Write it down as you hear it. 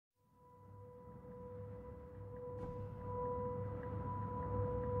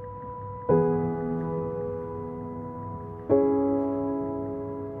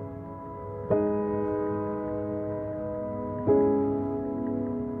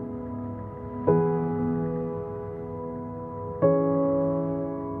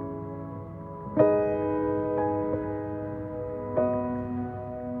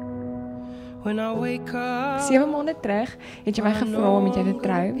7 maande terug het jy my gevra om met jou te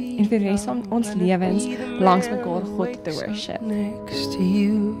trou en vir die res van ons lewens langs mekaar God te worship.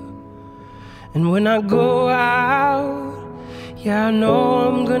 And when I go out, yeah, I know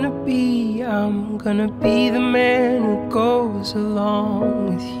I'm gonna be the man who goes along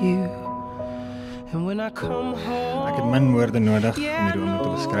with you. And when I come home, Ek het min woorde nodig om hierdie oomblik te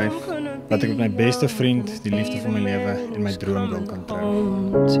beskryf, dat ek met my beste vriend, die liefde van my lewe en my droom wil kan trou.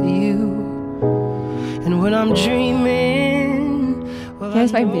 And when I'm dreaming, Jy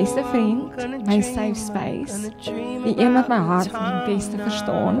is my beste vriend, my safe space, die een wat my hart die beste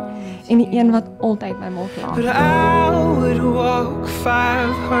verstaan en die een wat altyd my maak but lag. I would walk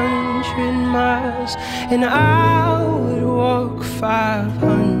 500 miles, and I would walk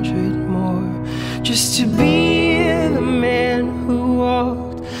 500 more, just to be the man who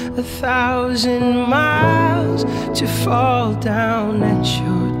walked 1,000 miles, to fall down at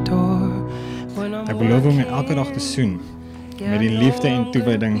your door. When I'm Ek beloof om my elke dag te soen, met die liefde en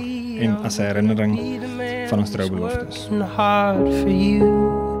toewyding en as 'n herinnering van ons troubeloftes. hard for you.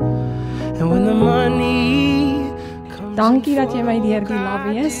 And when the money comes, Dankie dat jy my deur die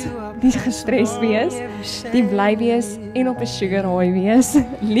love wees, die gestres wees, die bly wees en op 'n sugar high wees,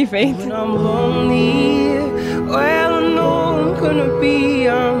 liefhet. when I'm lonely, well, I know I'm gonna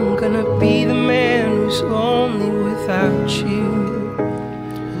be the man who's lonely without you.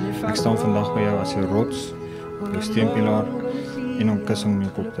 Ek staan vandag by jou as jou rots, jou steunpilaar en om kussing om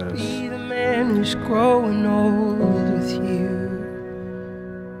jou kop te rus. Be the man who's growing old with you.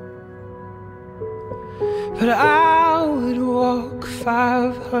 But I would walk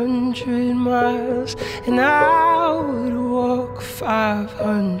 500 miles, and I would walk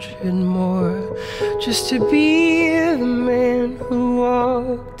 500 more, just to be the man who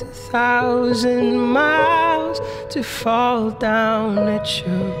walked 1,000 miles, to fall down at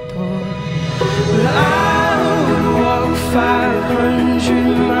your door. But I would walk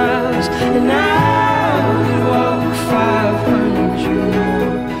 500 miles, and I would walk 500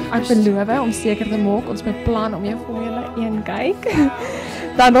 more. Ek beloof om seker te maak ons beplan om jou Formule 1 kyk,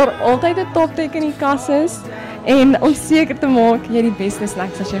 dat daar altyd 'n toptek in die kas is en om seker te maak jy die beste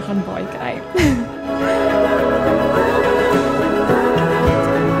snacks as jy gaan baie kry.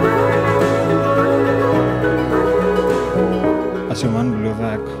 As jou man beloof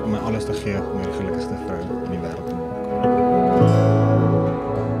ek om my alles te gee om die gelukkigste vrou in die wêreld te maak.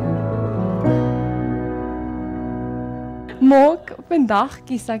 Maak, vandag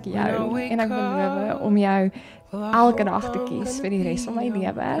kies ek jou en ek beloof om jou elke dag te kies vir die res van my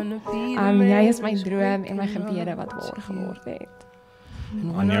lewe. Jy is my droom en my gebede wat waar geword het.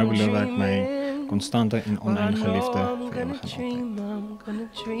 Aan jou beloof ek my konstante en oneindige liefde vir ewig en altyd. I'm gonna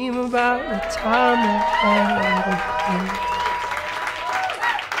dream about the time I had with you.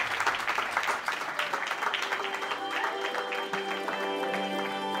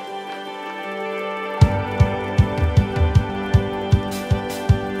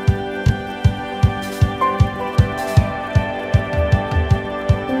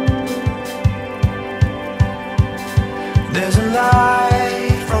 There's a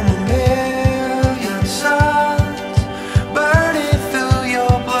light from a million suns burning through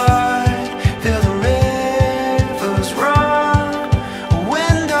your blood. Feel the rivers run, a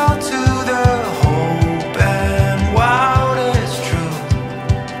window to the hope and wild is true.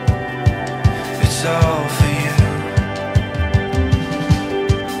 It's all for